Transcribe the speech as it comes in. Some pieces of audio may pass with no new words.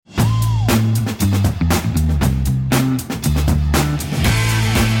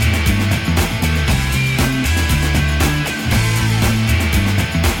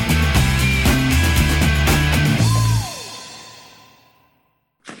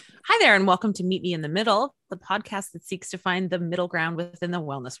Hi there, and welcome to Meet Me in the Middle, the podcast that seeks to find the middle ground within the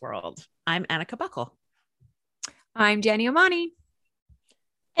wellness world. I'm Annika Buckle. I'm Jenny Omani.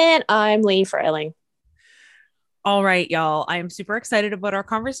 And I'm Lee Freiling. All right, y'all. I am super excited about our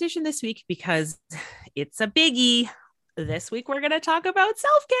conversation this week because it's a biggie. This week, we're going to talk about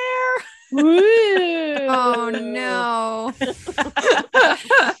self-care. Oh, no.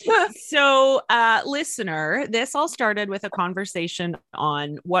 So, listener, this all started with a conversation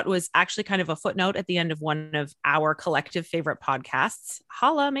on what was actually kind of a footnote at the end of one of our collective favorite podcasts,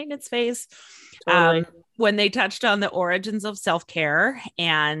 Holla Maintenance Phase. Totally. When they touched on the origins of self-care,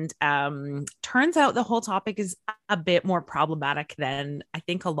 and turns out the whole topic is a bit more problematic than I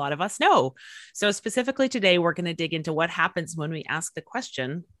think a lot of us know. So specifically today, we're going to dig into what happens when we ask the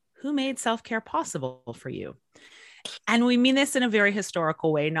question, who made self-care possible for you? And we mean this in a very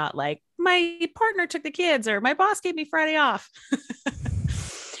historical way, not like my partner took the kids or my boss gave me Friday off.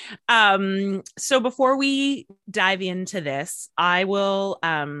 So before we dive into this,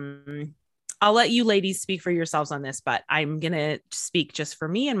 I'll let you ladies speak for yourselves on this, but I'm going to speak just for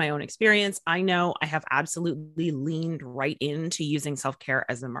me and my own experience. I know I have absolutely leaned right into using self-care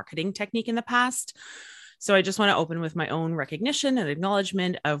as a marketing technique in the past. So I just want to open with my own recognition and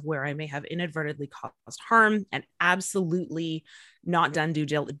acknowledgement of where I may have inadvertently caused harm and absolutely not done due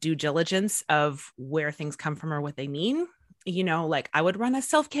diligence of where things come from or what they mean. You know, like I would run a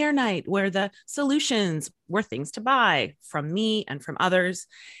self-care night where the solutions were things to buy from me and from others.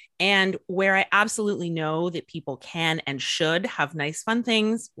 And where I absolutely know that people can and should have nice, fun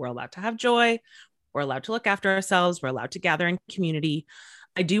things. We're allowed to have joy. We're allowed to look after ourselves. We're allowed to gather in community.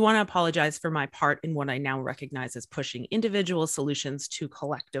 I do want to apologize for my part in what I now recognize as pushing individual solutions to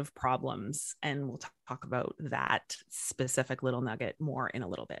collective problems. And we'll talk about that specific little nugget more in a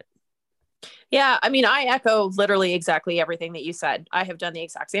little bit. Yeah, I mean, I echo literally exactly everything that you said. I have done the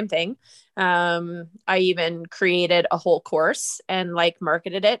exact same thing. I even created a whole course and like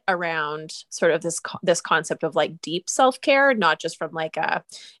marketed it around sort of this concept of like deep self-care, not just from like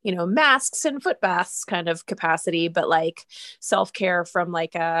masks and foot baths kind of capacity, but like self-care from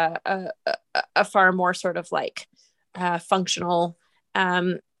like a far more sort of like functional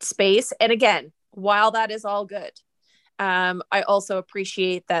space. And again, while that is all good, I also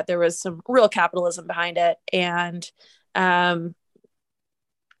appreciate that there was some real capitalism behind it. And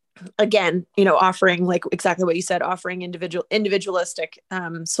again, offering like exactly what you said, offering individualistic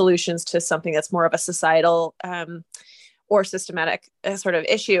solutions to something that's more of a societal or systematic sort of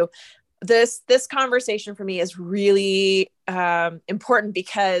issue. This conversation for me is really important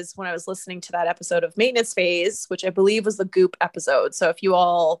because when I was listening to that episode of Maintenance Phase, which I believe was the Goop episode. So if you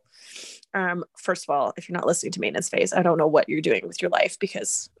all, first of all, if you're not listening to Maintenance Phase, I don't know what you're doing with your life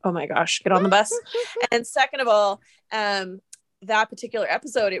because, oh my gosh, get on the bus. And second of all, that particular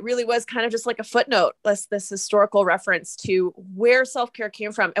episode, it really was kind of just like a footnote, this historical reference to where self-care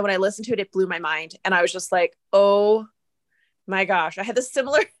came from. And when I listened to it, it blew my mind. And I was just like, oh my gosh, I had a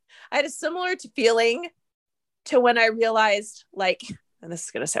similar feeling to when I realized, like, and this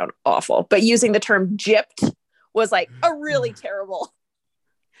is going to sound awful, but using the term gypped was like a really terrible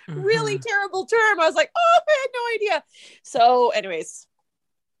term. I was like, oh, I had no idea. So anyways,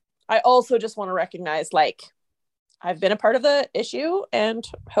 I also just want to recognize, like, I've been a part of the issue and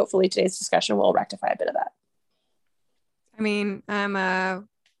hopefully today's discussion will rectify a bit of that. I mean, I'm a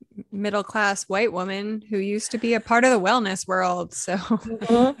middle-class white woman who used to be a part of the wellness world. So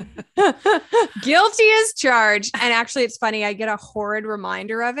guilty as charged. And actually, it's funny. I get a horrid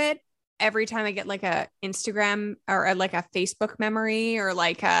reminder of it every time I get like a Instagram or like a Facebook memory or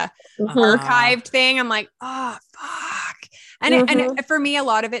like a archived thing. I'm like, oh, fuck. And for me, a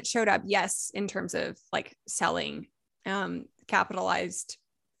lot of it showed up, yes, in terms of like selling, capitalism,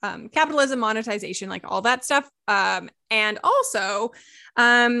 monetization, like all that stuff. And also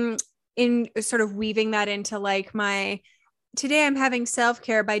in sort of weaving that into like today I'm having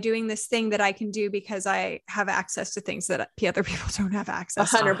self-care by doing this thing that I can do because I have access to things that other people don't have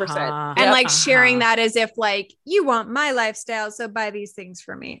access to. 100%. And like sharing that as if like, you want my lifestyle, so buy these things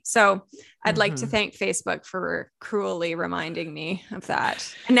for me. So I'd like to thank Facebook for cruelly reminding me of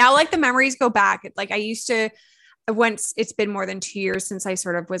that. And now like the memories go back. Like I used to, once it's been more than 2 years since I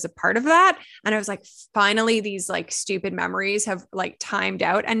sort of was a part of that. And I was like, finally, these like stupid memories have like timed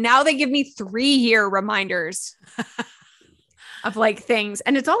out. And now they give me 3-year reminders of like things.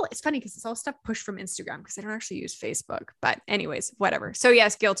 And it's funny because it's all stuff pushed from Instagram because I don't actually use Facebook, but anyways, whatever. So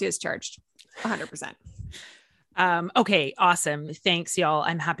yes, guilty as charged. 100%. Okay, awesome. Thanks, y'all.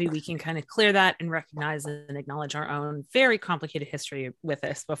 I'm happy we can kind of clear that and recognize and acknowledge our own very complicated history with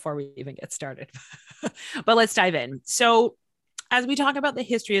this before we even get started. But let's dive in. So as we talk about the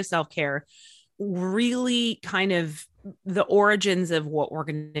history of self-care, really kind of the origins of what we're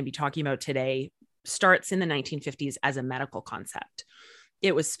going to be talking about today starts in the 1950s as a medical concept.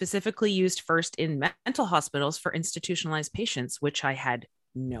 It was specifically used first in mental hospitals for institutionalized patients, which I had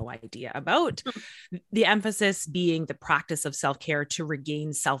no idea about. The emphasis being the practice of self-care to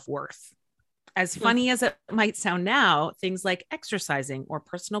regain self-worth. As funny as it might sound now, things like exercising or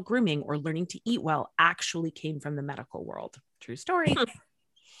personal grooming or learning to eat well actually came from the medical world. True story.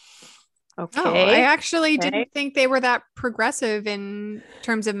 Okay. Oh, I actually didn't think they were that progressive in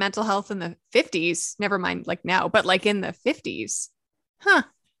terms of mental health in the 50s. Never mind like now, but like in the 50s. Huh.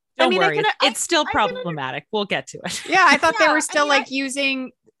 Don't worry. It's still problematic. We'll get to it. Yeah, I thought they were still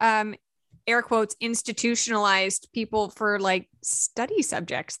using air quotes institutionalized people for like study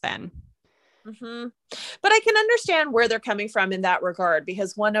subjects then. Mm-hmm. But I can understand where they're coming from in that regard,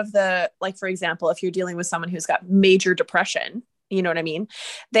 because one of the, like, for example, if you're dealing with someone who's got major depression, you know what I mean?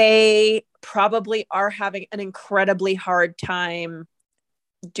 They probably are having an incredibly hard time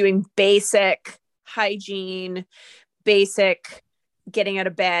doing basic hygiene, basic getting out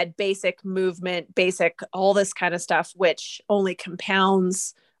of bed, basic movement, basic all this kind of stuff, which only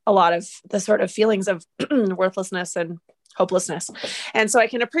compounds a lot of the sort of feelings of worthlessness and hopelessness. And so I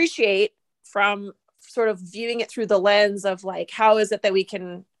can appreciate, from sort of viewing it through the lens of like, how is it that we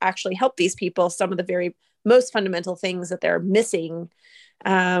can actually help these people, some of the very most fundamental things that they're missing,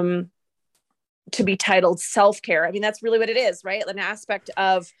 to be titled self-care. I mean, that's really what it is, right? An aspect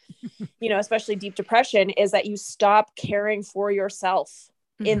of, especially deep depression, is that you stop caring for yourself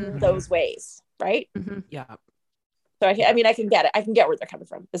in those ways, right? Yeah. So I mean, I can get it. I can get where they're coming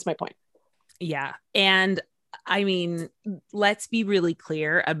from. That's my point. Yeah. And I mean, let's be really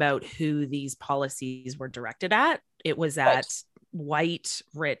clear about who these policies were directed at. It was at white,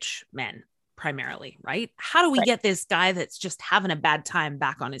 rich men primarily, right? How do we get this guy that's just having a bad time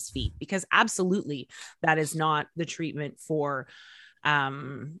back on his feet? Because absolutely, that is not the treatment for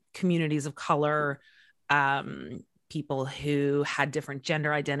communities of color, people who had different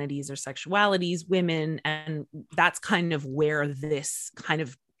gender identities or sexualities, women. And that's kind of where this kind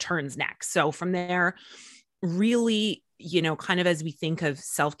of turns next. So from there, really, kind of as we think of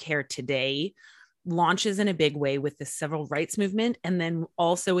self-care today, launches in a big way with the civil rights movement, and then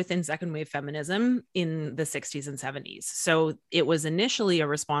also within second wave feminism in the 60s and 70s. So it was initially a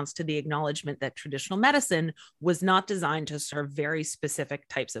response to the acknowledgement that traditional medicine was not designed to serve very specific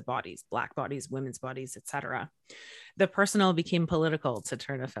types of bodies, Black bodies, women's bodies, etc. The personal became political, to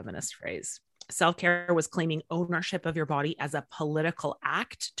turn a feminist phrase. Self-care was claiming ownership of your body as a political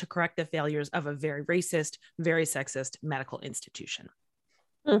act to correct the failures of a very racist, very sexist medical institution.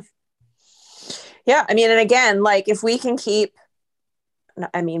 Yeah. I mean, and again, like, if we can keep,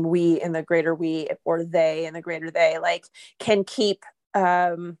 I mean, we in the greater we, or they in the greater they, like, can keep,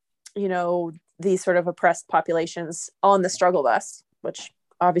 these sort of oppressed populations on the struggle bus, which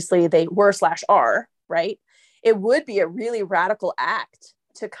obviously they were / are, right? It would be a really radical act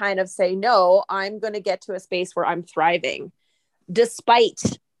to kind of say, no, I'm going to get to a space where I'm thriving, despite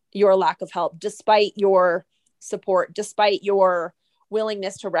your lack of help, despite your support, despite your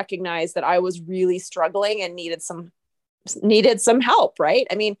willingness to recognize that I was really struggling and needed some help, right?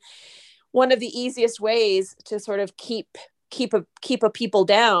 I mean, one of the easiest ways to sort of keep a people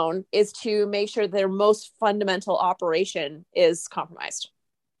down is to make sure their most fundamental operation is compromised,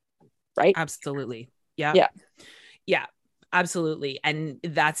 right? Absolutely. Yeah. Absolutely. And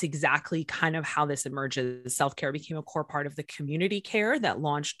that's exactly kind of how this emerges. Self-care became a core part of the community care that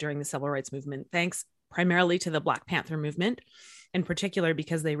launched during the civil rights movement, thanks primarily to the Black Panther movement, in particular,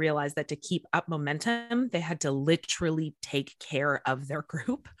 because they realized that to keep up momentum, they had to literally take care of their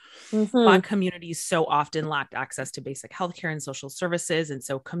group. Black communities so often lacked access to basic healthcare and social services. And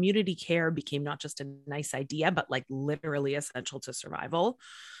so community care became not just a nice idea, but like literally essential to survival.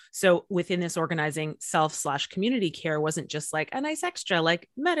 So within this organizing, self/community care wasn't just like a nice extra, like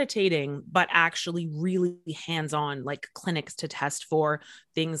meditating, but actually really hands-on, like clinics to test for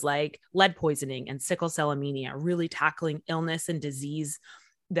things like lead poisoning and sickle cell anemia, really tackling illness and disease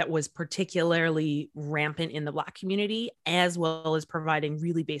that was particularly rampant in the Black community, as well as providing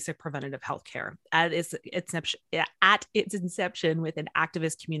really basic preventative health care. At its inception with an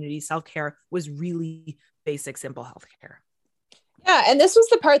activist community, self-care was really basic, simple health care. Yeah. And this was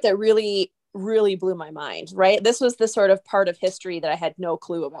the part that really, really blew my mind, right? This was the sort of part of history that I had no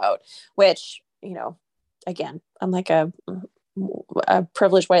clue about, which, again, I'm like a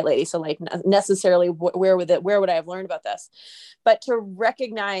privileged white lady. So like necessarily where would I have learned about this? But to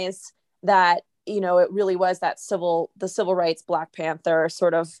recognize that, it really was the civil rights Black Panther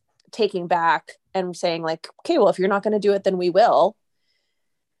sort of taking back and saying like, okay, well, if you're not going to do it, then we will.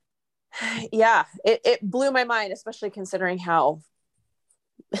 Yeah, it blew my mind, especially considering how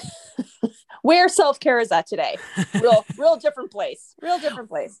where self-care is at today. Real different place.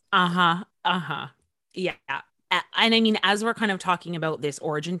 Yeah. And I mean, as we're kind of talking about this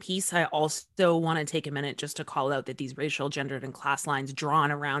origin piece, I also want to take a minute just to call out that these racial, gendered, and class lines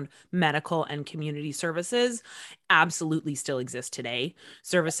drawn around medical and community services absolutely still exist today.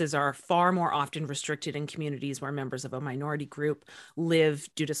 Services are far more often restricted in communities where members of a minority group live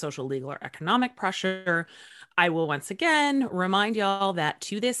due to social, legal, or economic pressure. I will once again remind y'all that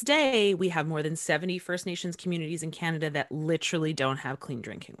to this day, we have more than 70 First Nations communities in Canada that literally don't have clean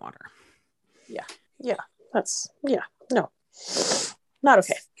drinking water. Yeah. No, not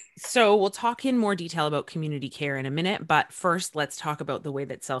okay. So we'll talk in more detail about community care in a minute, but first let's talk about the way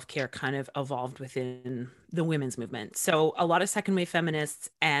that self-care kind of evolved within the women's movement. So a lot of second wave feminists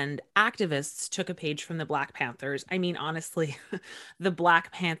and activists took a page from the Black Panthers. I mean, honestly, the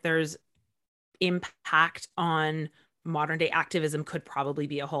Black Panthers' impact on modern day activism could probably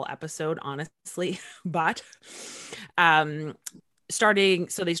be a whole episode, honestly, but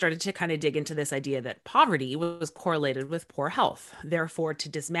they started to kind of dig into this idea that poverty was correlated with poor health. Therefore, to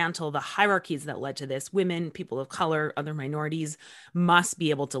dismantle the hierarchies that led to this, women, people of color, other minorities must be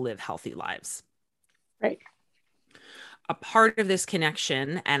able to live healthy lives. Right. A part of this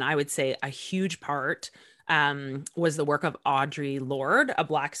connection, and I would say a huge part, was the work of Audre Lorde, a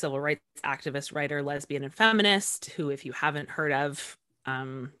Black civil rights activist, writer, lesbian, and feminist, who, if you haven't heard of,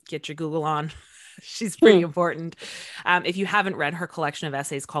 get your Google on. She's pretty important. If you haven't read her collection of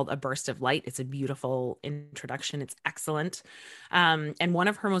essays called A Burst of Light, it's a beautiful introduction. It's excellent. And one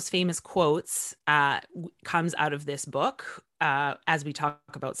of her most famous quotes comes out of this book as we talk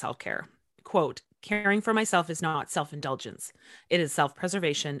about self-care. Quote, "Caring for myself is not self-indulgence. It is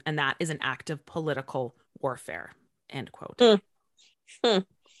self-preservation, and that is an act of political warfare." End quote. I'm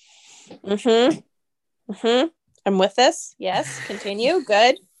with this. Yes, continue.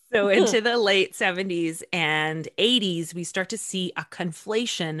 Good. So into the late 70s and 80s, we start to see a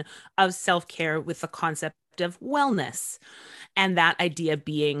conflation of self-care with the concept of wellness, and that idea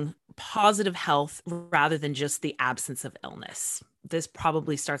being positive health rather than just the absence of illness. This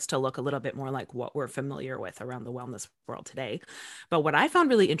probably starts to look a little bit more like what we're familiar with around the wellness world today. But what I found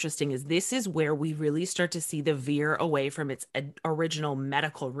really interesting is this is where we really start to see the veer away from its original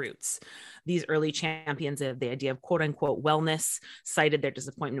medical roots. These early champions of the idea of quote unquote wellness cited their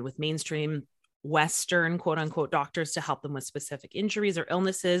disappointment with mainstream Western quote unquote doctors to help them with specific injuries or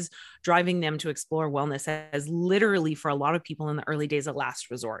illnesses, driving them to explore wellness as literally, for a lot of people in the early days, a last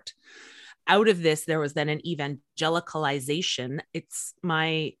resort. Out of this, there was then an evangelicalization. It's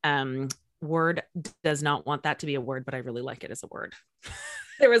my word does not want that to be a word, but I really like it as a word.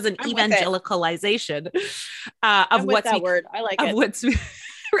 There was an evangelicalization of what's that word. I like it. What's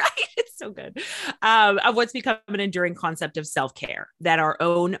right. It's so good. Of what's become an enduring concept of self-care, that our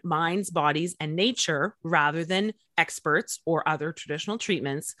own minds, bodies, and nature, rather than experts or other traditional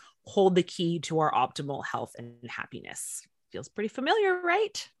treatments, hold the key to our optimal health and happiness. Feels pretty familiar,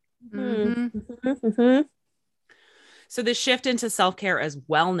 right? So the shift into self-care as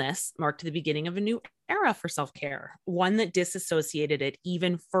wellness marked the beginning of a new era for self-care, one that disassociated it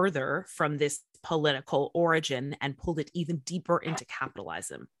even further from this political origin and pulled it even deeper into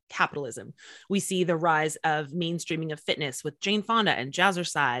capitalism. We see the rise of mainstreaming of fitness with Jane Fonda and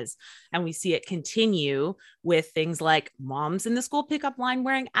Jazzercise, and we see it continue with things like moms in the school pickup line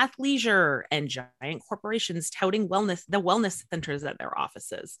wearing athleisure and giant corporations touting the wellness centers at their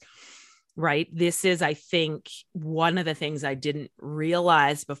offices. Right. This is, I think, one of the things I didn't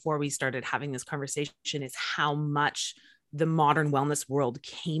realize before we started having this conversation is how much the modern wellness world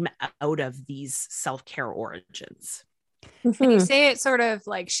came out of these self-care origins. And you say it sort of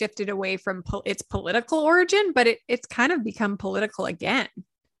like shifted away from its political origin, but it's kind of become political again.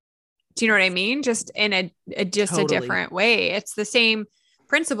 Do you know what I mean? Just in a different way. It's the same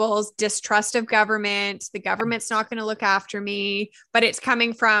principles, distrust of government. The government's not going to look after me, but it's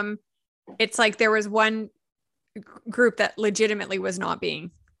coming from, it's like there was one group that legitimately was not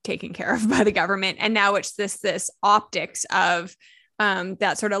being taken care of by the government. And now it's this optics of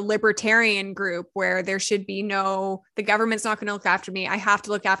that sort of libertarian group where there should be the government's not going to look after me. I have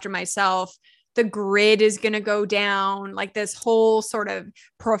to look after myself. The grid is going to go down, like this whole sort of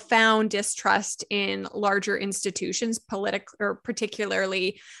profound distrust in larger institutions, political or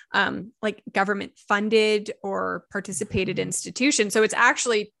particularly like government funded or participated institutions. So it's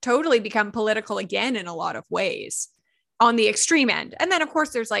actually totally become political again in a lot of ways on the extreme end. And then of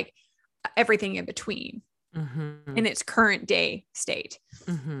course there's like everything in between in its current day state.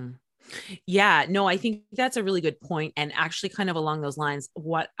 Yeah, no, I think that's a really good point. And actually, kind of along those lines,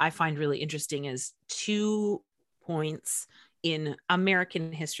 what I find really interesting is 2 points in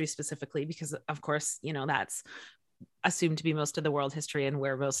American history specifically, because of course, that's assumed to be most of the world history and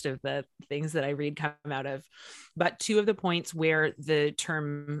where most of the things that I read come out of. But two of the points where the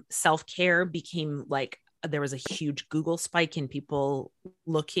term self-care became like, there was a huge Google spike in people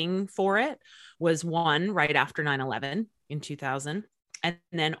looking for it, was one right after 9/11 in 2000. And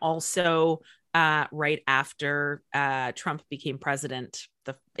then also right after Trump became president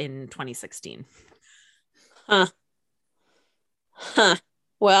in 2016. Huh.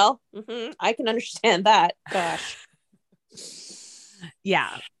 Well, I can understand that. Gosh. Yeah.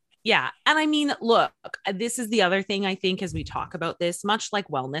 And I mean, look, this is the other thing I think as we talk about this, much like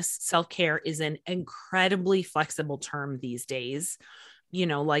wellness, self-care is an incredibly flexible term these days.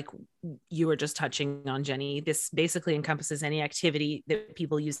 Like you were just touching on, Jenny, this basically encompasses any activity that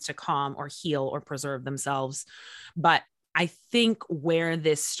people use to calm or heal or preserve themselves. But I think where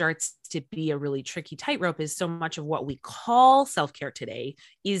this starts to be a really tricky tightrope is so much of what we call self-care today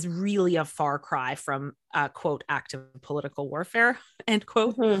is really a far cry from quote, active political warfare, end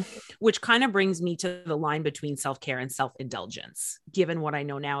quote, which kind of brings me to the line between self-care and self-indulgence. Given what I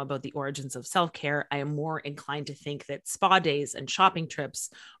know now about the origins of self-care, I am more inclined to think that spa days and shopping trips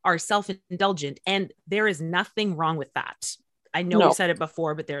are self-indulgent, and there is nothing wrong with that. I know we've said it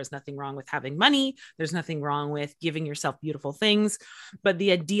before, but there is nothing wrong with having money. There's nothing wrong with giving yourself beautiful things. But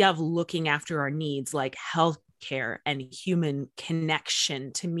the idea of looking after our needs, like healthcare and human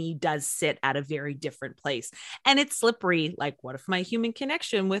connection, to me does sit at a very different place. And it's slippery. Like, what if my human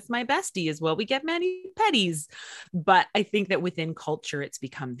connection with my bestie is, well, we get many petties. But I think that within culture, it's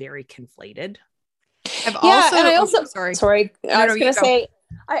become very conflated. I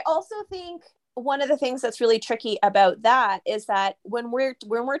also think one of the things that's really tricky about that is that when we're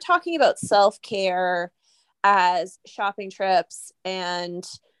talking about self-care as shopping trips and,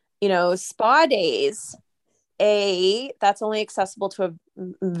 spa days, that's only accessible to a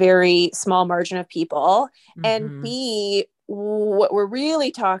very small margin of people. And B, what we're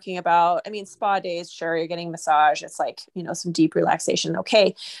really talking about, I mean, spa days, sure, you're getting massage. It's like, some deep relaxation.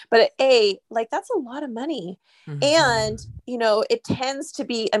 Okay. But that's a lot of money. And, it tends to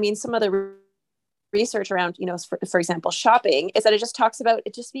be, I mean, some of the research around, for example, shopping is that it just talks about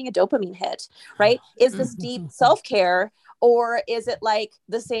it just being a dopamine hit, right? Is this deep self-care, or is it like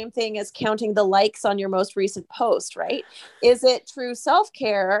the same thing as counting the likes on your most recent post, right? Is it true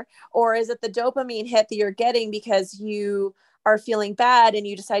self-care, or is it the dopamine hit that you're getting because you are feeling bad and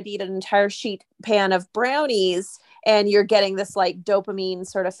you decide to eat an entire sheet pan of brownies and you're getting this like dopamine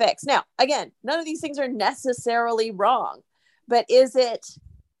sort of fix? Now, again, none of these things are necessarily wrong, but is it,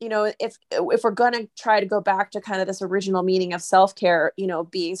 if we're going to try to go back to kind of this original meaning of self-care,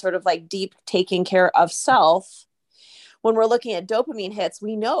 being sort of like deep taking care of self, when we're looking at dopamine hits,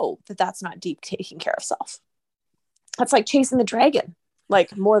 we know that that's not deep taking care of self. That's like chasing the dragon,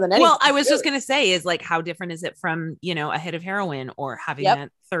 like more than anything. Well, I was just going to say is like, how different is it from, a hit of heroin or having that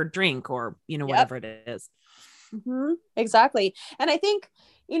third drink or, whatever it is. Exactly. And I think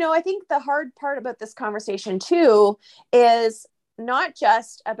the hard part about this conversation too is not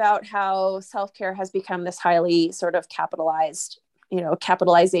just about how self-care has become this highly sort of capitalized,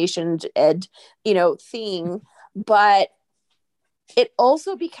 capitalization thing, but it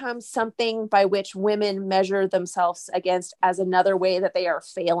also becomes something by which women measure themselves against as another way that they are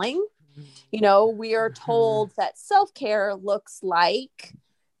failing. We are told that self-care looks like,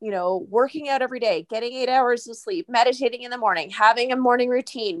 working out every day, getting 8 hours of sleep, meditating in the morning, having a morning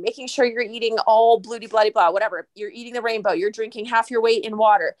routine, making sure you're eating all bloody blah, blah, whatever. You're eating the rainbow. You're drinking half your weight in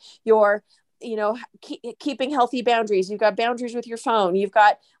water. You're, keeping healthy boundaries. You've got boundaries with your phone. You've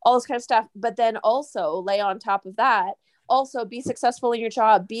got all this kind of stuff. But then also lay on top of that, also be successful in your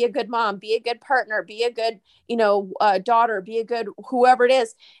job, be a good mom, be a good partner, be a good, daughter, be a good whoever it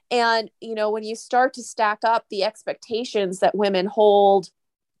is. And, when you start to stack up the expectations that women hold,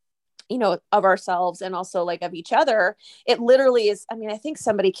 of ourselves and also like of each other, it literally is. I mean, I think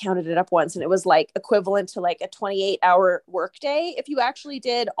somebody counted it up once and it was like equivalent to like a 28-hour workday. If you actually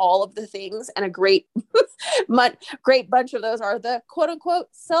did all of the things, and a great bunch of those are the quote unquote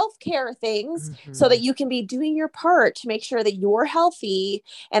self-care things, so that you can be doing your part to make sure that you're healthy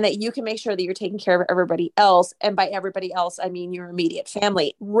and that you can make sure that you're taking care of everybody else. And by everybody else, I mean your immediate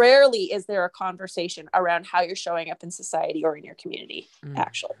family. Rarely is there a conversation around how you're showing up in society or in your community,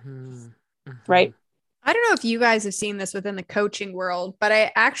 actually. Right. I don't know if you guys have seen this within the coaching world, but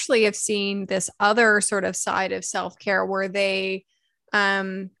I actually have seen this other sort of side of self-care where they,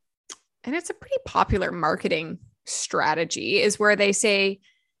 and it's a pretty popular marketing strategy, is where they say,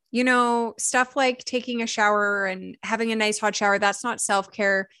 you know, stuff like taking a shower and having a nice hot shower, that's not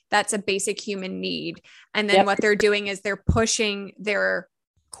self-care. That's a basic human need. And then what they're doing is they're pushing their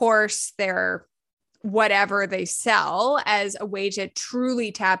course, their whatever they sell as a way to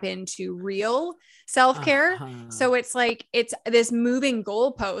truly tap into real self-care. So it's like, it's this moving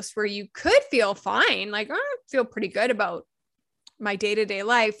goalpost where you could feel fine. Like, oh, I feel pretty good about my day-to-day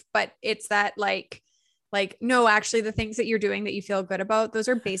life, but it's that like, no, actually the things that you're doing that you feel good about, those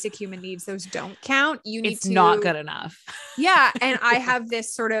are basic human needs. Those don't count. You need it's not good enough. Yeah. And I have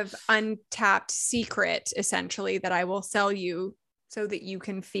this sort of untapped secret essentially that I will sell you so that you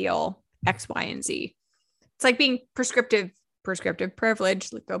can feel X, Y, and Z. It's like being prescriptive privilege.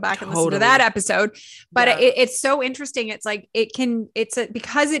 Go back and listen to that episode. But it's so interesting. It's like,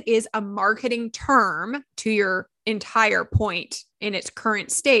 because it is a marketing term to your entire point in its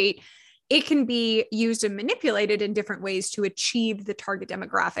current state, it can be used and manipulated in different ways to achieve the target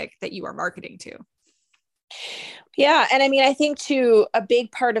demographic that you are marketing to. Yeah. And I mean, I think too, a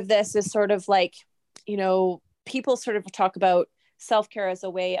big part of this is sort of like, you know, people sort of talk about self-care as a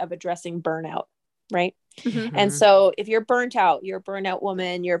way of addressing burnout, right? Mm-hmm. And so if you're a burnout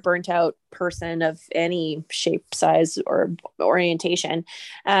woman, you're a burnt out person of any shape, size, or orientation,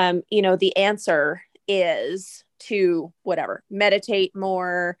 you know, the answer is to whatever, meditate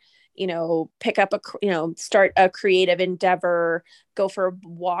more, you know, pick up start a creative endeavor, go for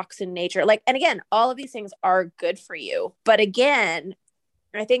walks in nature. Like, and again, all of these things are good for you. But again,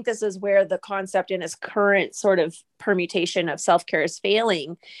 I think this is where the concept in its current sort of permutation of self-care is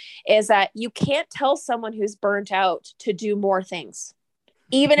failing, is that you can't tell someone who's burnt out to do more things,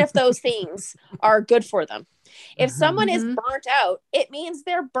 even if those things are good for them. If someone is burnt out, it means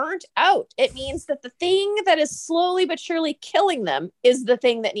they're burnt out. It means that the thing that is slowly but surely killing them is the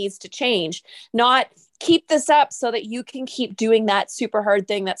thing that needs to change, not keep this up so that you can keep doing that super hard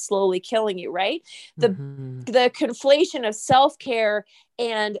thing that's slowly killing you, right? The conflation of self-care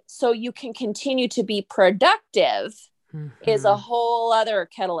and so you can continue to be productive is a whole other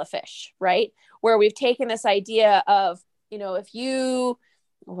kettle of fish, right? Where we've taken this idea of, you know, if you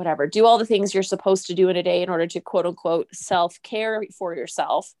whatever, do all the things you're supposed to do in a day in order to quote unquote self-care for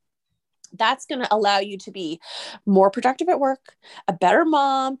yourself, that's going to allow you to be more productive at work, a better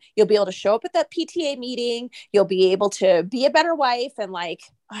mom. You'll be able to show up at that PTA meeting. You'll be able to be a better wife and like,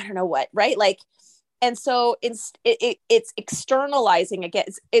 I don't know what, right? Like, and so it's externalizing again.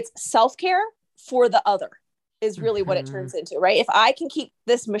 It's self-care for the other is really what it turns into, right? If I can keep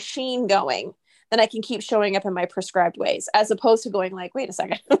this machine going, then I can keep showing up in my prescribed ways, as opposed to going like, wait a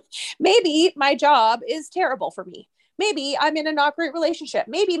second, maybe my job is terrible for me. Maybe I'm in a not great relationship.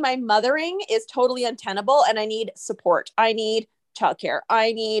 Maybe my mothering is totally untenable and I need support. I need childcare.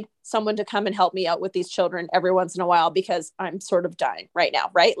 I need someone to come and help me out with these children every once in a while because I'm sort of dying right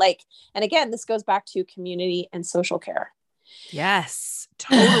now, right? Like, and again, this goes back to community and social care. Yes,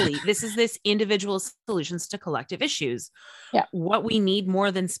 totally. This individual solutions to collective issues. Yeah. What we need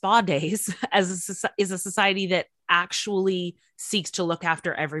more than spa days is a society that actually seeks to look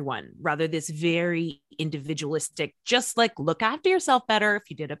after everyone, rather this very individualistic, just like look after yourself better. If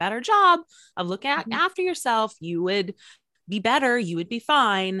you did a better job of looking after yourself, you would be better, you would be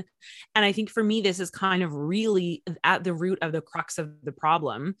fine. And I think for me, this is kind of really at the root of the crux of the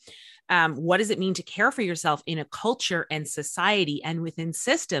problem. What does it mean to care for yourself in a culture and society and within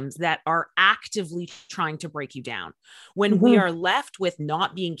systems that are actively trying to break you down? When we are left with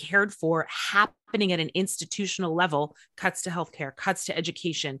not being cared for happening at an institutional level, cuts to healthcare, cuts to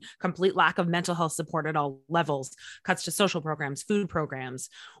education, complete lack of mental health support at all levels, cuts to social programs, food programs.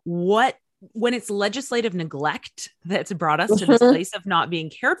 When it's legislative neglect that's brought us to this place of not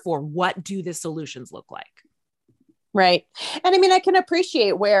being cared for, what do the solutions look like? Right. And I mean, I can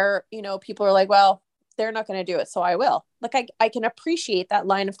appreciate where, you know, people are like, well, they're not going to do it, so I will. Like, I can appreciate that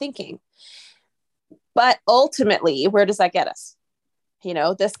line of thinking. But ultimately, where does that get us? You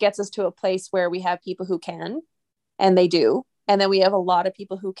know, this gets us to a place where we have people who can, and they do. And then we have a lot of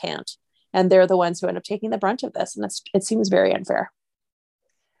people who can't. And they're the ones who end up taking the brunt of this. And it seems very unfair.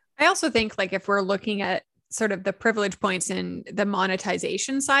 I also think like if we're looking at sort of the privilege points and the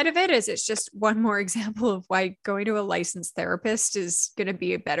monetization side of it, is it's just one more example of why going to a licensed therapist is going to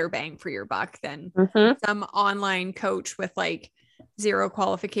be a better bang for your buck than some online coach with like 0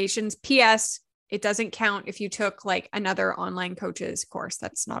 qualifications. P.S. It doesn't count if you took like another online coach's course.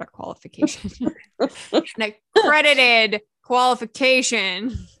 That's not a qualification. An accredited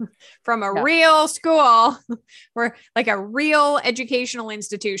qualification from a real school or like a real educational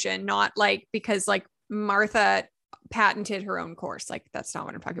institution, not like because like Martha patented her own course. Like that's not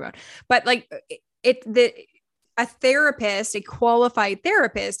what I'm talking about. But like a therapist, a qualified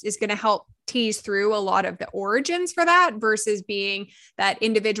therapist, is going to help tease through a lot of the origins for that versus being that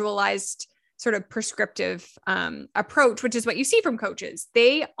individualized sort of prescriptive approach, which is what you see from coaches.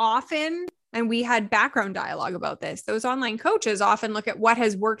 They often, and we had background dialogue about this, those online coaches often look at what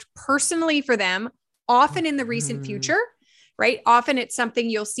has worked personally for them, often in the recent future, right? Often it's something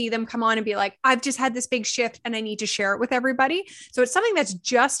you'll see them come on and be like, I've just had this big shift and I need to share it with everybody. So it's something that's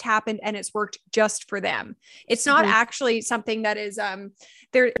just happened and it's worked just for them. It's not actually something that is,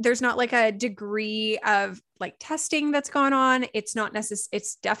 there's not like a degree of like testing that's gone on. It's not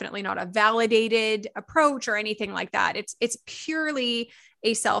it's definitely not a validated approach or anything like that. It's purely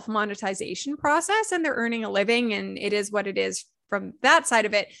a self-monetization process, and they're earning a living, and it is what it is from that side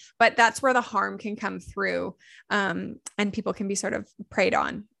of it. But that's where the harm can come through. And people can be sort of preyed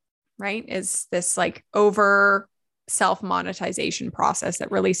on, right? Is this like over self-monetization process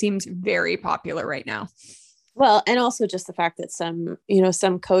that really seems very popular right now. Well, and also just the fact that some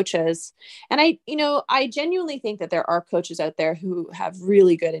coaches, and I genuinely think that there are coaches out there who have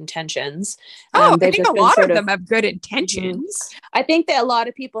really good intentions. I think a lot of them have good intentions. I think that a lot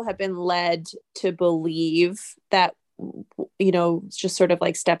of people have been led to believe that, just sort of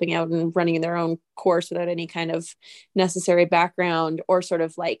like stepping out and running their own course without any kind of necessary background, or sort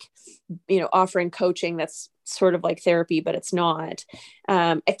of like, offering coaching that's sort of like therapy, but it's not.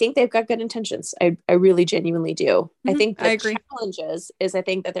 I think they've got good intentions. I really genuinely do. I think the challenge is I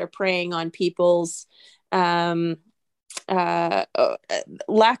think that they're preying on people's lack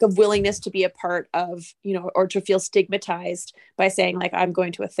of willingness to be a part of, or to feel stigmatized by saying like, I'm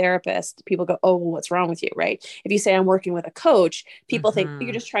going to a therapist. People go, oh, well, what's wrong with you? Right. If you say I'm working with a coach, people think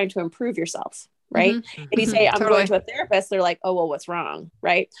you're just trying to improve yourself. Right. If you say I'm going to a therapist, they're like, oh, well, what's wrong?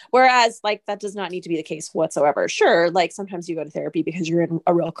 Right. Whereas like, that does not need to be the case whatsoever. Sure. Like sometimes you go to therapy because you're in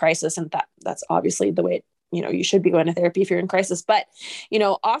a real crisis, and that's obviously the way you should be going to therapy if you're in crisis. But,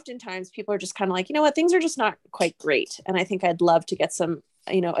 oftentimes people are just kind of like, things are just not quite great. And I think I'd love to get some,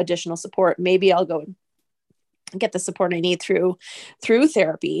 additional support. Maybe I'll go and get the support I need through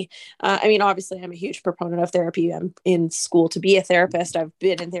therapy. Obviously I'm a huge proponent of therapy. I'm in school to be a therapist. I've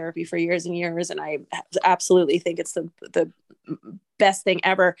been in therapy for years and years, and I absolutely think it's the best thing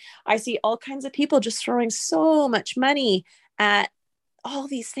ever. I see all kinds of people just throwing so much money at all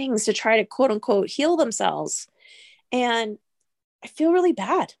these things to try to quote unquote heal themselves. And I feel really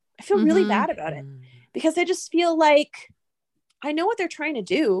bad. I feel really bad about it, because I just feel like I know what they're trying to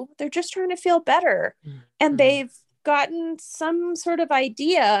do. They're just trying to feel better. And they've gotten some sort of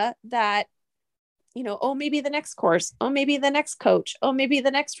idea that, oh, maybe the next course, oh, maybe the next coach, oh, maybe the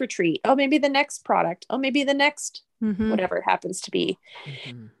next retreat, oh, maybe the next product, oh, maybe the next, whatever it happens to be.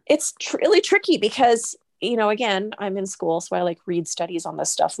 It's really tricky because, again, I'm in school, so I like read studies on this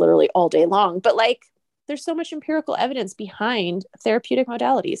stuff literally all day long, but like, there's so much empirical evidence behind therapeutic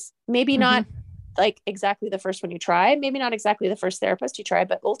modalities. Maybe not like exactly the first one you try, maybe not exactly the first therapist you try,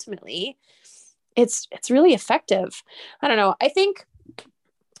 but ultimately it's really effective. I don't know. I think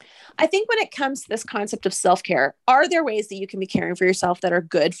when it comes to this concept of self-care, are there ways that you can be caring for yourself that are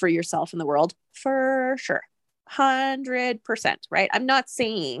good for yourself and the world? For sure. 100%, right? I'm not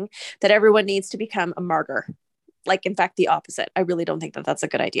saying that everyone needs to become a martyr. Like, in fact, the opposite. I really don't think that that's a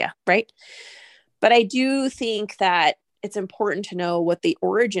good idea, right? But I do think that it's important to know what the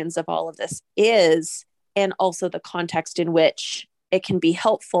origins of all of this is, and also the context in which it can be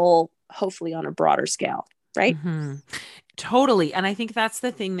helpful, hopefully on a broader scale, right? Totally. And I think that's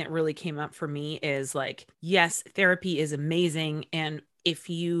the thing that really came up for me is like, yes, therapy is amazing. And if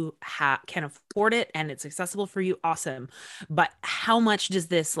you can afford it and it's accessible for you, awesome. But how much does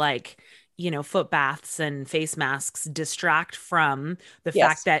this foot baths and face masks distract from the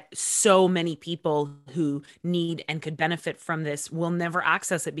fact that so many people who need and could benefit from this will never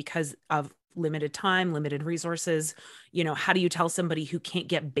access it because of limited time, limited resources? How do you tell somebody who can't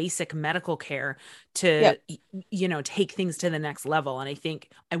get basic medical care to, take things to the next level? And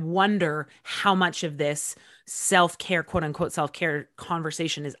I wonder how much of this self-care, quote unquote, self-care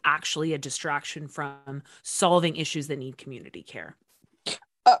conversation is actually a distraction from solving issues that need community care.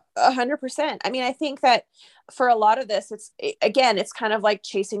 100%. I think that for a lot of this, it's kind of like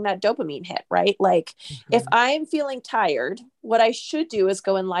chasing that dopamine hit, right? Like if I'm feeling tired, what I should do is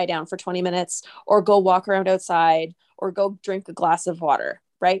go and lie down for 20 minutes, or go walk around outside, or go drink a glass of water,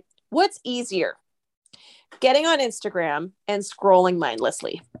 right? What's easier? Getting on Instagram and scrolling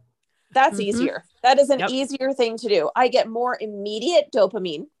mindlessly. That's easier. That is an easier thing to do. I get more immediate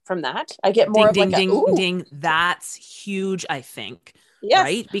dopamine from that. I get more ding. That's huge, I think. Yes.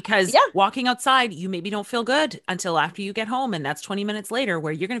 right? Because walking outside, you maybe don't feel good until after you get home. And that's 20 minutes later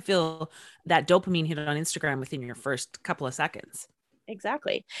where you're going to feel that dopamine hit on Instagram within your first couple of seconds.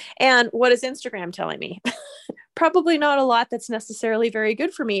 Exactly. And what is Instagram telling me? Probably not a lot that's necessarily very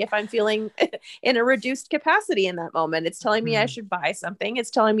good for me if I'm feeling in a reduced capacity in that moment. It's telling me I should buy something. It's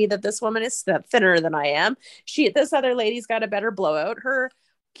telling me that this woman is thinner than I am. This other lady's got a better blowout. Her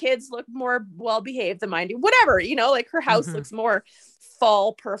kids look more well-behaved than mine do. Whatever, like her house looks more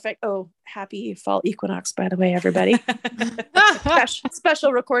fall perfect. Oh, happy fall equinox, by the way, everybody.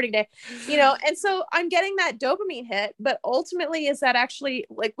 special recording day, and so I'm getting that dopamine hit, but ultimately is that actually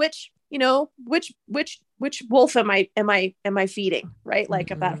like which wolf am I feeding, right?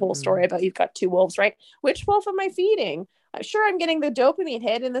 Like that whole story about you've got two wolves, right? Which wolf am I feeding? Sure, I'm getting the dopamine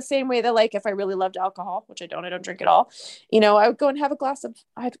hit in the same way that, like, if I really loved alcohol, which I don't drink at all, I would go and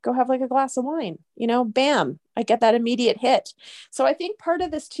I'd go have like a glass of wine, bam, I get that immediate hit. So I think part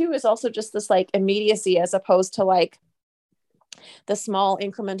of this too is also just this like immediacy, as opposed to like the small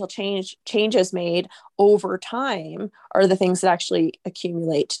incremental changes made over time are the things that actually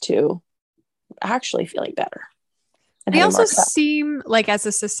accumulate to actually feeling better. We also seem like, as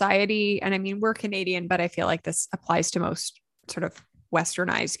a society, and I mean, we're Canadian, but I feel like this applies to most sort of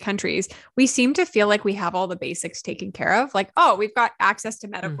westernized countries. We seem to feel like we have all the basics taken care of. Like, oh, we've got access to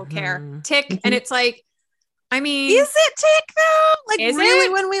medical care, tick. And it's like, I mean, is it tick though? Like, is really,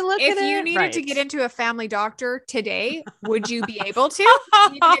 it? when we look at it? If you needed to get into a family doctor today, would you be able to?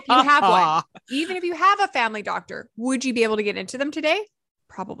 Even if you have one, even if you have a family doctor, would you be able to get into them today?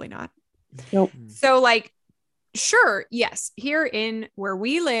 Probably not. Nope. So like, sure, yes, here in where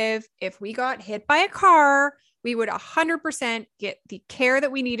we live, if we got hit by a car, we would 100% get the care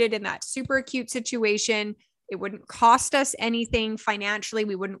that we needed in that super acute situation. It wouldn't cost us anything financially.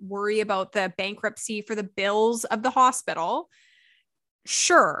 We wouldn't worry about the bankruptcy for the bills of the hospital.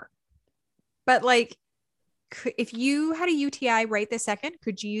 Sure. But like, if you had a UTI right this second,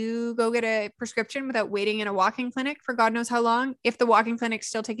 could you go get a prescription without waiting in a walk-in clinic for God knows how long? If the walk-in clinic's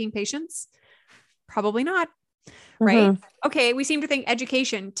still taking patients? Probably not. Right. Okay. We seem to think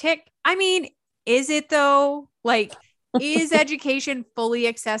education, tick. I mean, is it though? Like, is education fully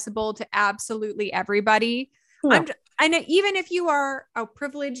accessible to absolutely everybody? No. And even if you are a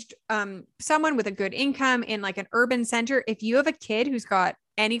privileged, someone with a good income in like an urban center, if you have a kid who's got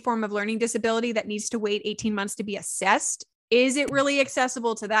any form of learning disability that needs to wait 18 months to be assessed, is it really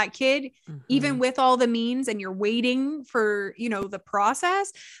accessible to that kid, even with all the means, and you're waiting for, the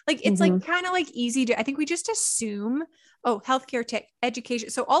process? Like, it's like kind of like easy to, I think we just assume, oh, healthcare, tech, education.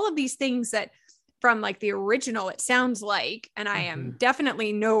 So all of these things that from like the original, it sounds like, and I am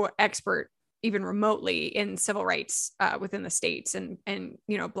definitely no expert even remotely in civil rights within the States and,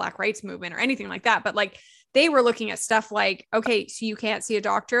 Black rights movement or anything like that. But like, they were looking at stuff like, okay, so you can't see a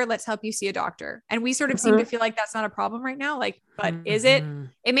doctor. Let's help you see a doctor. And we sort of seem to feel like that's not a problem right now. Like, but is it?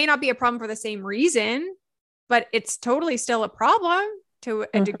 It may not be a problem for the same reason, but it's totally still a problem to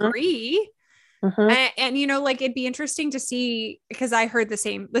a degree. And, like, it'd be interesting to see, because I heard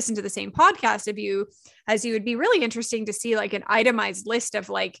listen to the same podcast of you, as you would be really interesting to see like an itemized list of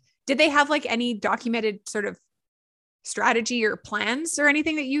like, did they have like any documented sort of strategy or plans or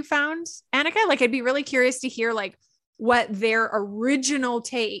anything that you found, Annika? Like, I'd be really curious to hear like what their original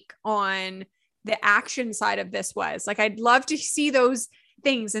take on the action side of this was. Like, I'd love to see those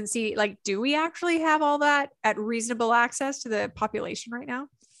things and see, like, do we actually have all that at reasonable access to the population right now?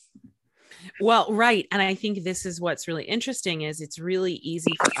 Well, right. And I think this is what's really interesting is it's really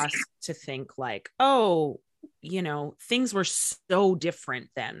easy for us to think like, oh, things were so different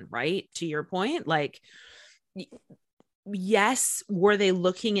then, right? To your point, like, yes, were they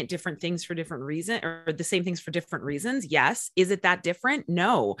looking at different things for different reasons, or the same things for different reasons? Yes. Is it that different?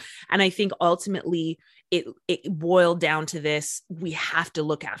 No. And I think ultimately it boiled down to this: we have to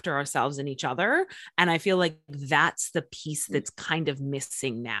look after ourselves and each other. And I feel like that's the piece that's kind of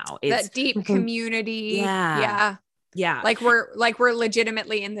missing now. It's that deep community. Yeah. Like we're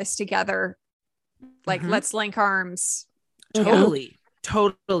legitimately in this together. Like, let's link arms.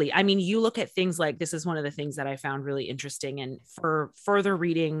 Totally. I mean, you look at things like, this is one of the things that I found really interesting. And for further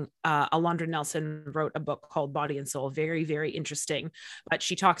reading, Alondra Nelson wrote a book called Body and Soul. Very, very interesting. But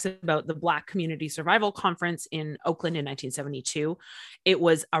she talks about the Black Community Survival Conference in Oakland in 1972. It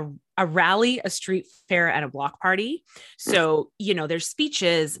was a rally, a street fair, and a block party. So, there's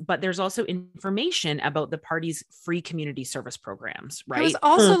speeches, but there's also information about the party's free community service programs, right? It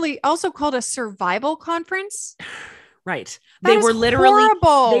was also called a survival conference. Right. They were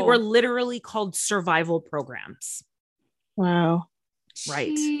literally called survival programs. Wow.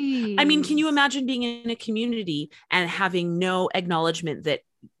 Right. I mean, can you Jeez. imagine being in a community and having no acknowledgement that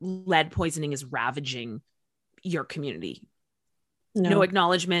lead poisoning is ravaging your community? No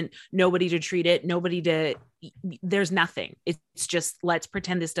acknowledgement, nobody to treat it, there's nothing. It's just, let's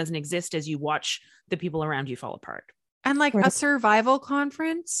pretend this doesn't exist as you watch the people around you fall apart. And like a survival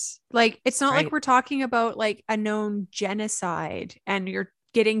conference, like it's not like Right. we're talking about like a known genocide and you're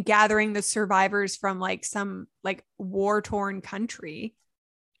gathering the survivors from like some like war-torn country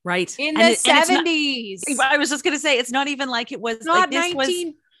Right. in And the it's not- 70s. I was just going to say, it's not even like it was Not like this was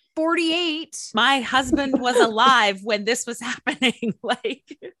 1948. my husband was alive when this was happening.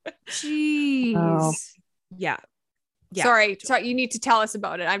 Like, Jeez. Wow. yeah. Yeah. Sorry, you need to tell us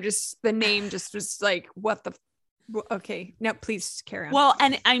about it. I'm just, the name just was like, what the okay, no, please carry on. Well,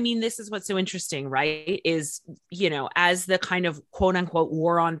 and I mean, this is what's so interesting, right? Is, as the kind of quote unquote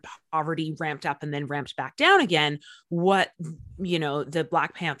war on poverty ramped up and then ramped back down again, what, the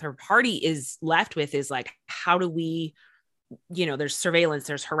Black Panther Party is left with is like, how do we, there's surveillance,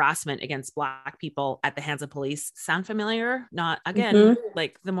 there's harassment against Black people at the hands of police. Sound familiar? Not again,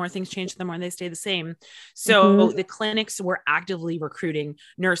 like the more things change, the more they stay the same. So the clinics were actively recruiting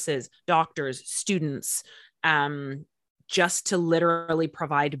nurses, doctors, students, just to literally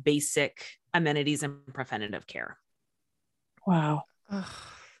provide basic amenities and preventative care. Wow. Ugh.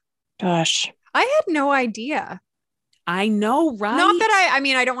 Gosh. I had no idea. I know, right? Not that I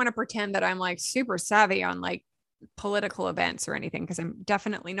mean, I don't want to pretend that I'm like super savvy on like political events or anything, because I'm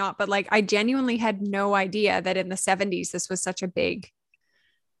definitely not. But like, I genuinely had no idea that in the 70s, this was such a big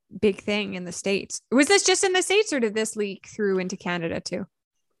thing in the States. Was this just in the States or did this leak through into Canada too?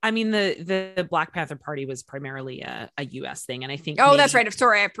 I mean, the Black Panther Party was primarily a US thing. And I think, that's right.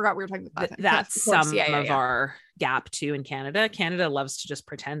 Sorry, I forgot we were talking about that. That's some of our gap too in Canada. Canada loves to just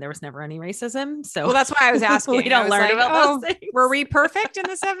pretend there was never any racism. So well, that's why I was asking. We don't learn about those things. Were we perfect in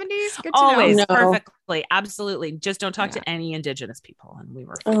the 70s? Good to Always know. perfectly. Absolutely. Just don't talk to any Indigenous people. And we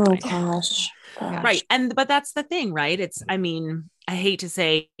were fine. Gosh. Right. But that's the thing, right? It's, I mean, I hate to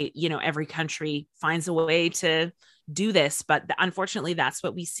say, every country finds a way to do this, but unfortunately that's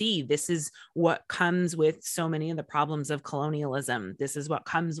what we see. This is what comes with so many of the problems of colonialism. This is what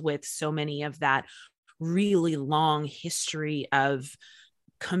comes with so many of that really long history of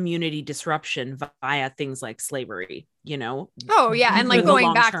community disruption via things like slavery, Oh yeah. And like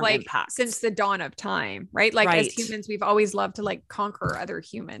going back, like impacts. Since the dawn of time, right? Like as humans, we've always loved to like conquer other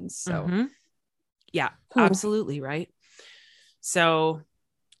humans. So yeah, absolutely. Right. So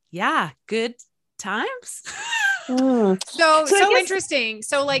yeah, good times. So interesting.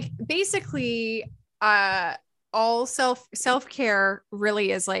 So like basically all self-care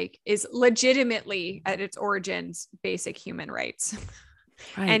really is legitimately at its origins basic human rights.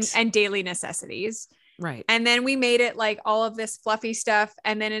 Right. and daily necessities. Right. And then we made it like all of this fluffy stuff,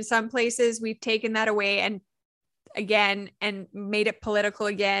 and then in some places we've taken that away and made it political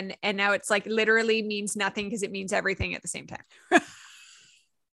again, and now it's like literally means nothing because it means everything at the same time.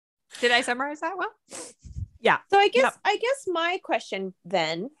 Did I summarize that well? Yeah. So I guess my question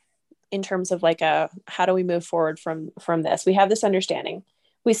then, in terms of like how do we move forward from this? We have this understanding.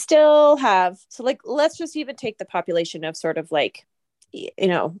 We still have, so like, let's just even take the population of sort of like,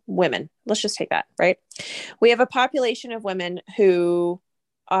 women. Let's just take that, right? We have a population of women who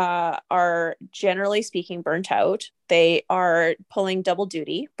are generally speaking burnt out. They are pulling double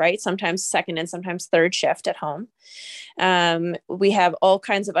duty, right? Sometimes second and sometimes third shift at home. We have all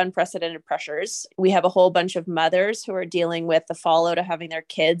kinds of unprecedented pressures. We have a whole bunch of mothers who are dealing with the fallout of having their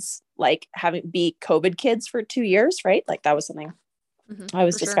kids, like be COVID kids for 2 years, right? Like that was something I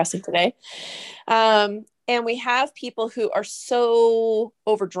was discussing today. And we have people who are so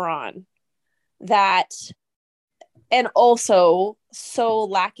overdrawn and also so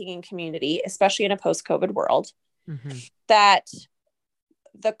lacking in community, especially in a post-COVID world, that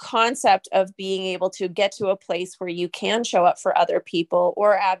the concept of being able to get to a place where you can show up for other people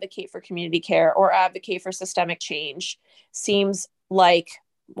or advocate for community care or advocate for systemic change seems like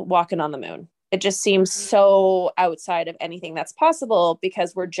walking on the moon. It just seems so outside of anything that's possible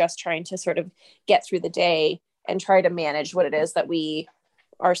because we're just trying to sort of get through the day and try to manage what it is that we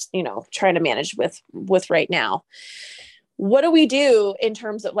are, trying to manage with right now. What do we do in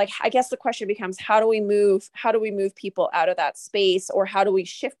terms of like, I guess the question becomes, how do we move people out of that space, or how do we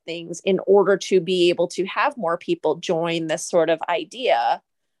shift things in order to be able to have more people join this sort of idea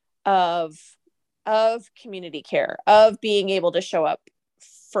of community care, of being able to show up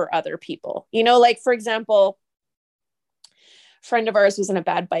for other people? Like, for example, a friend of ours was in a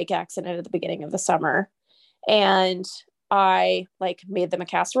bad bike accident at the beginning of the summer, and I like made them a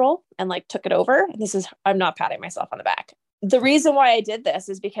casserole and like took it over. I'm not patting myself on the back. the reason why I did this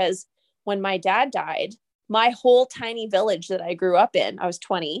is because when my dad died, my whole tiny village that I grew up in, I was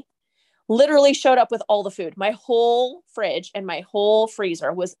 20, literally showed up with all the food. My whole fridge and my whole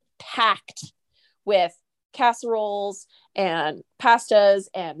freezer was packed with casseroles and pastas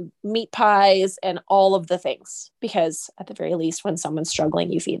and meat pies and all of the things, because at the very least, when someone's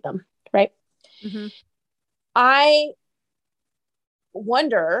struggling, you feed them, right? Mm-hmm. I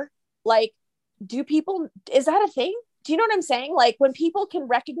wonder, like, is that a thing? Do you know what I'm saying? Like, when people can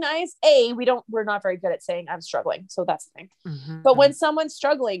recognize, we're not very good at saying I'm struggling. So that's the thing. Mm-hmm. But when someone's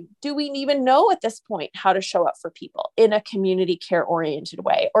struggling, do we even know at this point how to show up for people in a community care oriented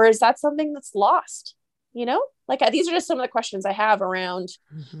way? Or is that something that's lost? You know, like, these are just some of the questions I have around.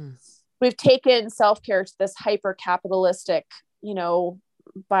 Mm-hmm. We've taken self-care to this hyper capitalistic, you know,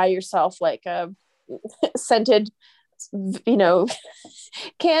 buy yourself like a scented, you know,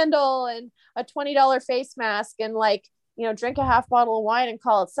 candle and a $20 face mask and, like, you know, drink a half bottle of wine and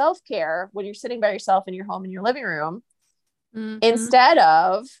call it self-care when you're sitting by yourself in your home, in your living room, instead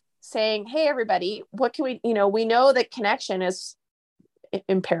of saying, hey, everybody, what can we, you know, we know that connection is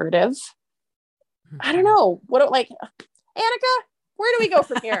imperative. I don't know like, Annika, where do we go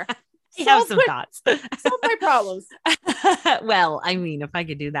from here? I have some thoughts. Solve my problems. Well, I mean, if I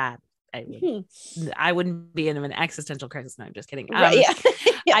could do that, I wouldn't be in an existential crisis. No, I'm just kidding. Right, yeah.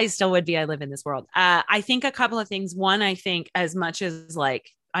 Yeah. I still would be. I live in this world. I think a couple of things. One, I think as much as, like,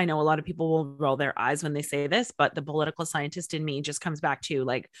 I know a lot of people will roll their eyes when they say this, but the political scientist in me just comes back to,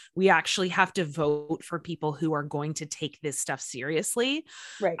 like, we actually have to vote for people who are going to take this stuff seriously.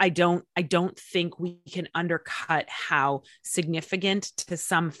 Right. I don't think we can undercut how significant to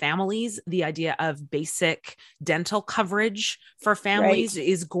some families the idea of basic dental coverage for families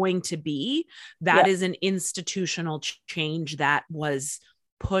is going to be. That is an institutional change that was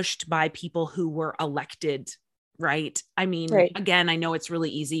pushed by people who were elected. Right. I mean, again, I know it's really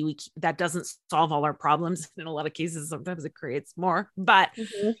easy. That doesn't solve all our problems. In a lot of cases, sometimes it creates more, but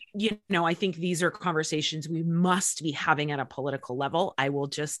you know, I think these are conversations we must be having at a political level. I will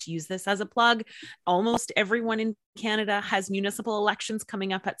just use this as a plug. Almost everyone in Canada has municipal elections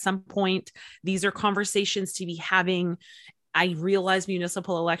coming up at some point. These are conversations to be having. I realize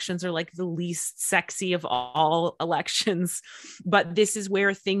municipal elections are like the least sexy of all elections, but this is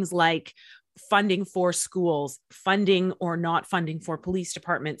where things like funding for schools, funding or not funding for police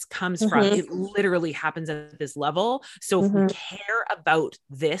departments comes from. It literally happens at this level. So if we care about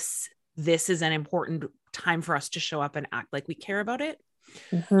this is an important time for us to show up and act like we care about it.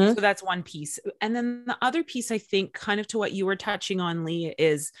 So that's one piece. And then the other piece, I think, kind of to what you were touching on, Lee,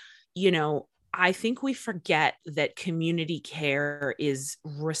 is, you know, I think we forget that community care is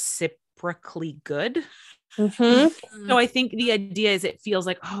reciprocally good. So I think the idea is, it feels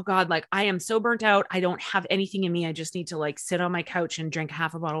like, oh God, like, I am so burnt out. I don't have anything in me. I just need to, like, sit on my couch and drink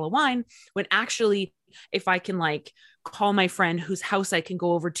half a bottle of wine. When actually, if I can, like, call my friend whose house I can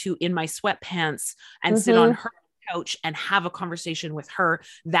go over to in my sweatpants and sit on her couch and have a conversation with her,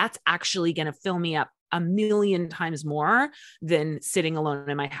 that's actually going to fill me up 1,000,000 times more than sitting alone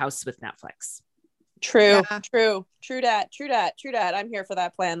in my house with Netflix. True that. I'm here for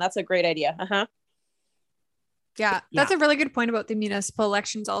that plan. That's a great idea. Yeah, that's a really good point about the municipal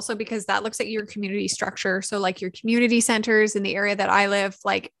elections also, because that looks at your community structure. So, like, your community centers in the area that I live,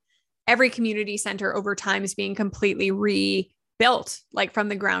 like, every community center over time is being completely rebuilt, like, from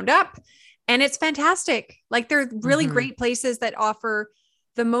the ground up. And it's fantastic. Like, they're really great places that offer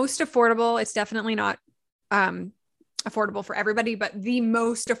the most affordable. It's definitely not affordable for everybody, but the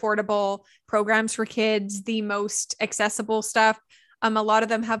most affordable programs for kids, the most accessible stuff. A lot of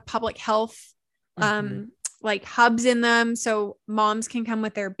them have public health, like, hubs in them. So moms can come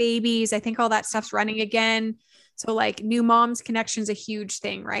with their babies. I think all that stuff's running again. So, like, new moms connection's a huge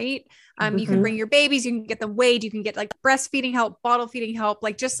thing, right? You can bring your babies, you can get them weighed, you can get, like, breastfeeding help, bottle feeding help,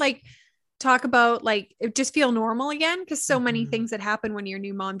 like, just, like, talk about, like, it just feel normal again. Cause so many things that happen when you're a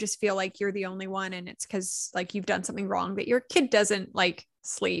new mom just feel like you're the only one. And it's cause, like, you've done something wrong, but your kid doesn't, like,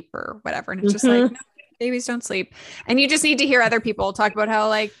 sleep or whatever. And it's just like, no, babies don't sleep. And you just need to hear other people talk about how,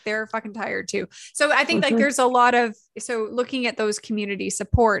 like, they're fucking tired too. So I think like there's a lot of, so looking at those community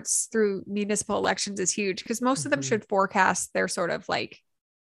supports through municipal elections is huge, because most of them should forecast their sort of, like,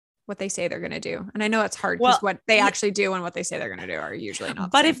 what they say they're going to do. And I know it's hard because what they actually do and what they say they're going to do are usually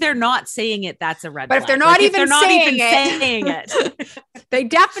not. But if they're not saying it, that's a red flag. But if they're not, like, even saying it, they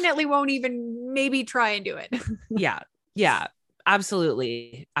definitely won't even maybe try and do it. Yeah.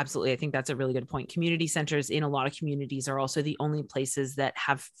 Absolutely. I think that's a really good point. Community centers in a lot of communities are also the only places that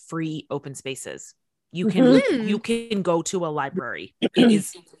have free open spaces. You can go to a library. It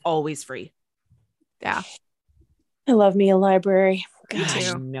is always free. Yeah. I love me a library. Gosh,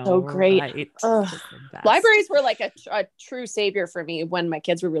 Gosh, no, so great. right? Ugh. Just the best. Libraries were like a true savior for me when my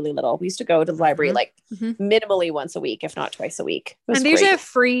kids were really little. We used to go to the library like minimally once a week, if not twice a week. And these have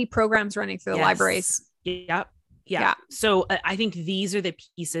free programs running through the libraries. Yep. Yeah. So I think these are the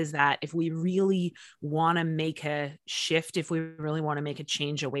pieces that if we really want to make a shift, if we really want to make a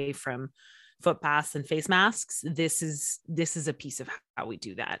change away from foot baths and face masks, this is a piece of how we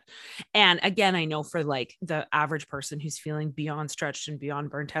do that. And again, I know for like the average person who's feeling beyond stretched and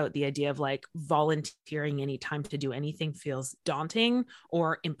beyond burnt out, the idea of like volunteering any time to do anything feels daunting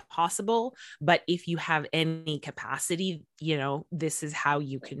or impossible. But if you have any capacity, you know, this is how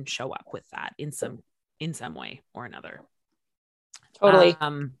you can show up with that in some way or another. Totally.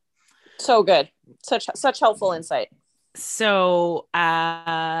 So good. Such helpful insight. So,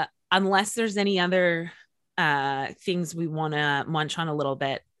 unless there's any other things we want to munch on a little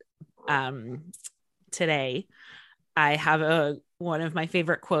bit today, I have one of my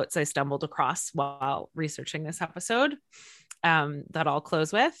favorite quotes I stumbled across while researching this episode that I'll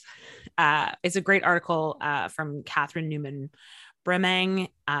close with. It's a great article from Catherine Newman Bremang.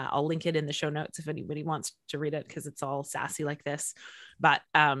 I'll link it in the show notes if anybody wants to read it because it's all sassy like this. But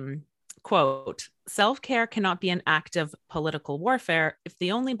quote, self-care cannot be an act of political warfare if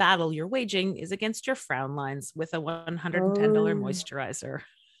the only battle you're waging is against your frown lines with a $110 moisturizer.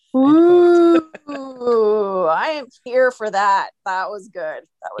 Ooh, I am here for that. That was good.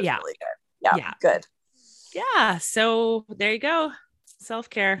 That was really good. Yeah, good. Yeah. So there you go.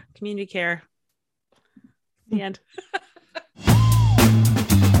 Self-care, community care. The end.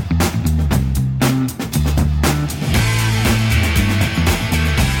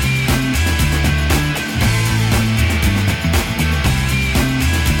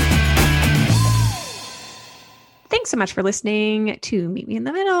 Thanks so much for listening to Meet Me in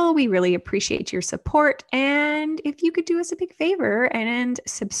the Middle. We really appreciate your support. And if you could do us a big favor and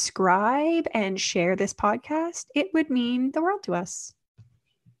subscribe and share this podcast, it would mean the world to us.